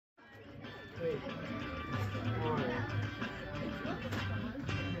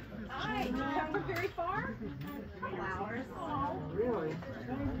Hi, did you come from very far? Flowers. Oh. Really?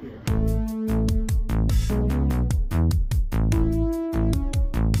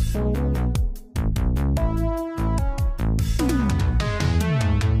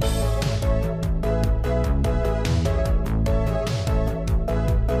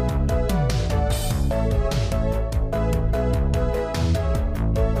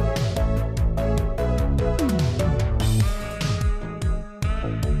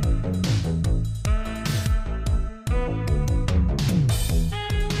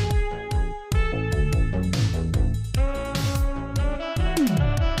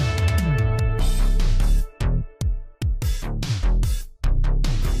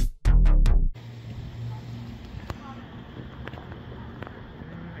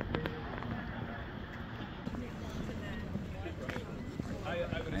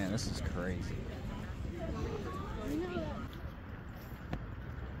 Man, this is crazy.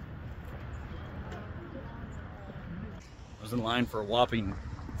 I was in line for a whopping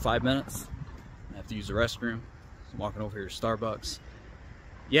 5 minutes. I have to use the restroom. I'm walking over here to Starbucks.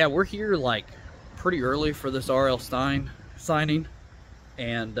 Yeah, we're here like pretty early for this R.L. Stine signing,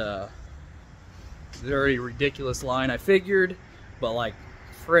 and it's already a ridiculous line, I figured, but like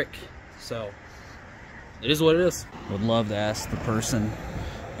frick, so it is what it is. I would love to ask the person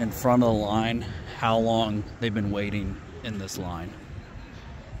in front of the line how long they've been waiting in this line.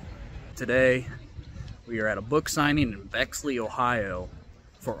 Today we are at a book signing in Bexley, Ohio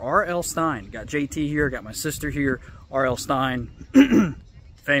for R.L. Stine. Got JT here, got my sister here. R.L. Stine,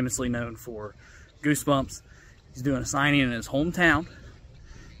 famously known for Goosebumps. He's doing a signing in his hometown.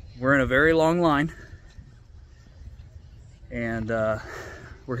 We're in a very long line, and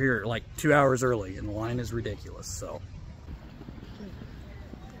we're here like 2 hours early, and the line is ridiculous. So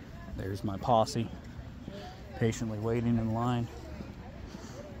there's my posse, patiently waiting in line.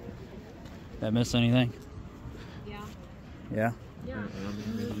 Did I miss anything? Yeah. Yeah? Yeah.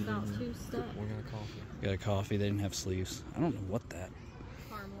 About 2 steps. We got a coffee. Got a coffee. They didn't have sleeves. I don't know what that.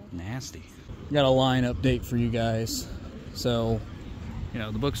 Caramel. Nasty. Got a line update for you guys. So, you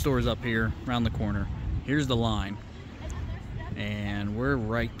know, the bookstore is up here, around the corner. Here's the line. And we're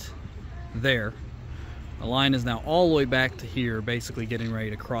right there. The line is now all the way back to here, basically getting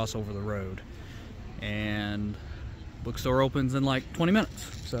ready to cross over the road. And bookstore opens in like 20 minutes.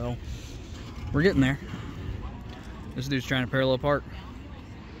 So, we're getting there. This dude's trying to parallel park.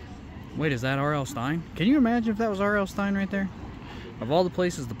 Wait, is that R.L. Stine? Can you imagine if that was R.L. Stine right there? Of all the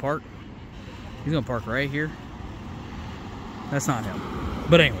places to park, he's gonna park right here. That's not him.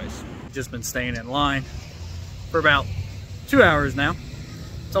 But anyways, just been staying in line for about 2 hours now.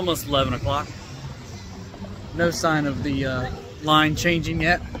 It's almost 11 o'clock. No sign of the line changing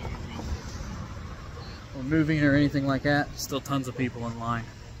yet, or moving or anything like that. Still tons of people in line.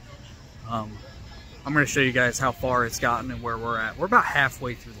 I'm going to show you guys how far it's gotten and where we're at. We're about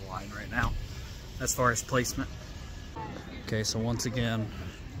halfway through the line right now as far as placement. Okay, so once again,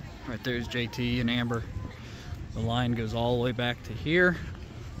 right there's JT and Amber. The line goes all the way back to here.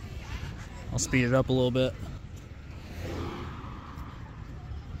 I'll speed it up a little bit.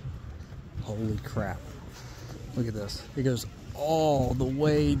 Holy crap. Look at this. It goes all the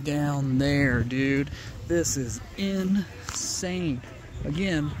way down there, dude. This is insane.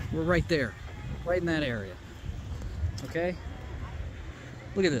 Again, we're right there. Right in that area. Okay?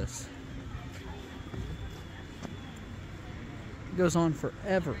 Look at this. It goes on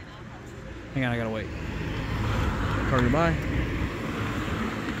forever. Hang on, I gotta wait. Car goodbye.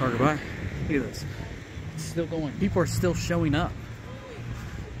 Car goodbye. Look at this. It's still going. People are still showing up.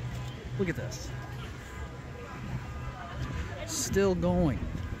 Look at this. Still going.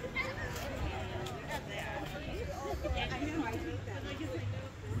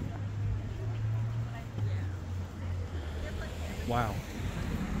 Wow.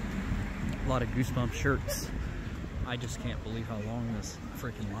 A lot of Goosebumps shirts. I just can't believe how long this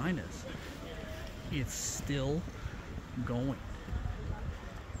freaking line is. It's still going.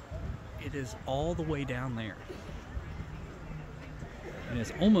 It is all the way down there. And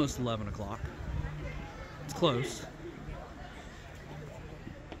it's almost 11 o'clock. It's close.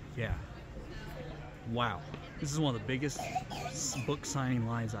 Yeah. Wow. This is one of the biggest book signing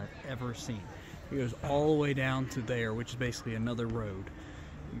lines I've ever seen. It goes all the way down to there, which is basically another road.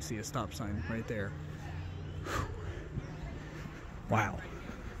 You can see a stop sign right there. Wow.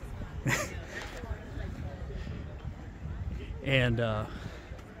 And I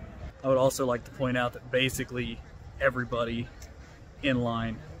would also like to point out that basically everybody in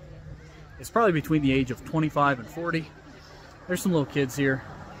line is probably between the age of 25 and 40. There's some little kids here.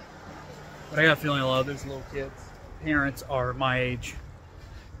 But I got a feeling a lot of those little kids' parents are my age.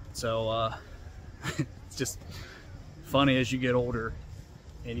 So it's just funny as you get older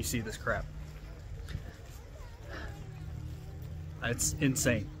and you see this crap. It's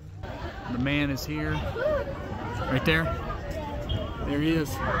insane. The man is here. Right there. There he is.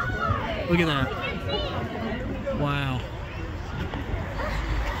 Look at that. Wow.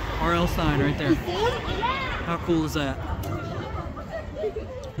 R.L. Stine right there. How cool is that?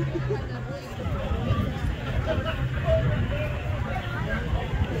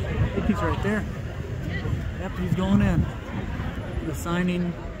 He's right there. Yep, he's going in. The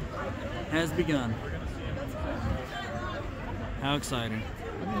signing has begun. How exciting.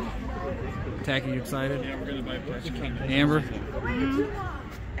 Tacky, you excited? Yeah, we're gonna buy books. Amber?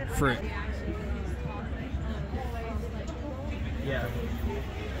 Frick. Yeah.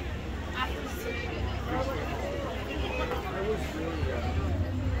 I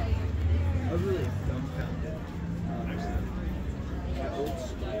was really dumbfounded.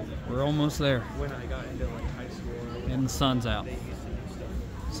 We're almost there. When I got into like high school, And the sun's out. they used to do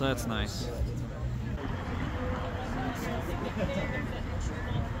stuff. So that's nice.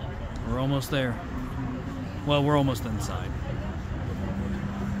 We're almost there. Well, we're almost inside.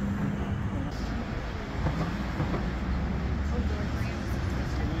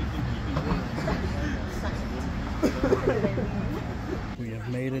 We have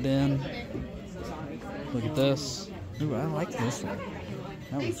made it in. Look at this. Ooh, I like this one.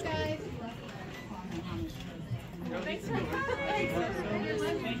 That was cool.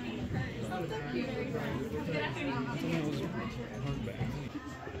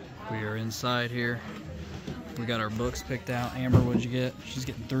 We are inside here. We got our books picked out. Amber, what'd you get? She's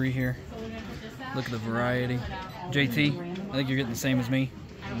getting 3 here. Look at the variety. JT, I think you're getting the same as me.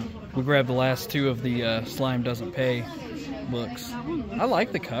 We grabbed the last 2 of the Slime Doesn't Pay books. I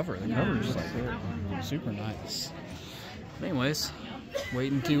like the cover. The cover is like super nice. But anyways,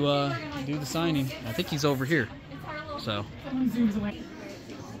 waiting to do the signing. I think he's over here. So,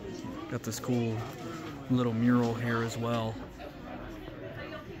 got this cool little mural here as well.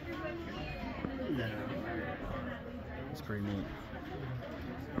 It's pretty neat.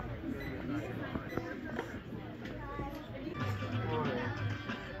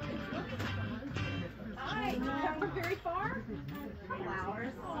 Hi, did you come from very far?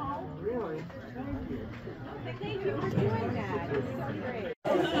 Flowers. Oh, really? Thank you for doing that. It's so great.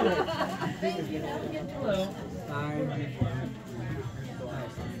 Hello. Hi.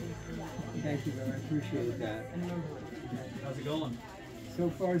 Thank you, I appreciate that. How's it going? So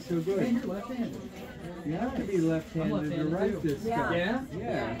far, so good. You're left-handed. You have to be left-handed to write this stuff. Yeah?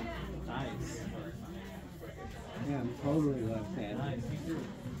 Yeah. Nice. Yeah, I'm totally left-handed.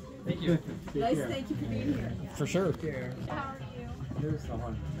 Thank you. Take care. Thank you for being here. For sure. Take care. How are you? There's the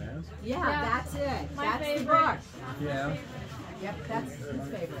haunted mask. Yeah, that's it. My That's the favorite. book. Yeah. Yep, that's his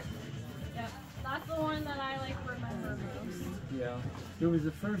favorite. Yep. That's the one that I like remember most. Yeah. It was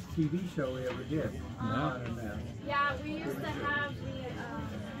the first TV show we ever did. Haunted mask. Yeah, we used to have the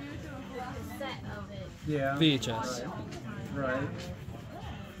set of it. Yeah. VHS. Right.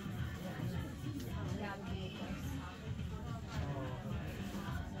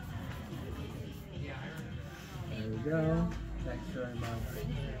 There we go. Thanks very much.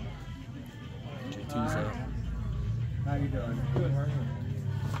 JT's up. How you doing? Good. How are you?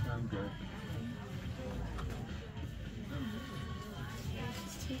 I'm good.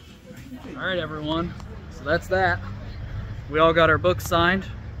 All right, everyone. So that's that. We all got our books signed.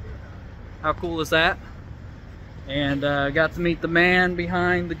 How cool is that? And got to meet the man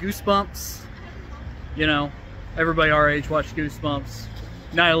behind the Goosebumps. You know, everybody our age watched Goosebumps.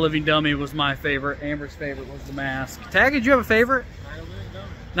 Night of the Living Dummy was my favorite. Amber's favorite was The Mask. Tag, did you have a favorite?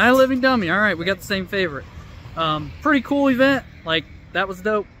 Night of the Living Dummy. All right, we got the same favorite. Pretty cool event. Like, that was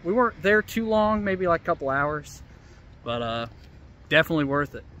dope. We weren't there too long, maybe like a couple hours. But definitely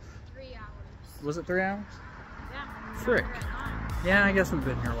worth it. 3 hours. Was it 3 hours? Yeah. Frick. Yeah, I guess we've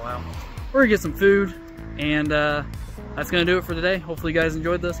been here a while. We're gonna get some food, and that's gonna do it for today. Hopefully you guys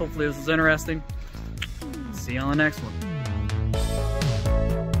enjoyed this. Hopefully this was interesting. See you on the next one.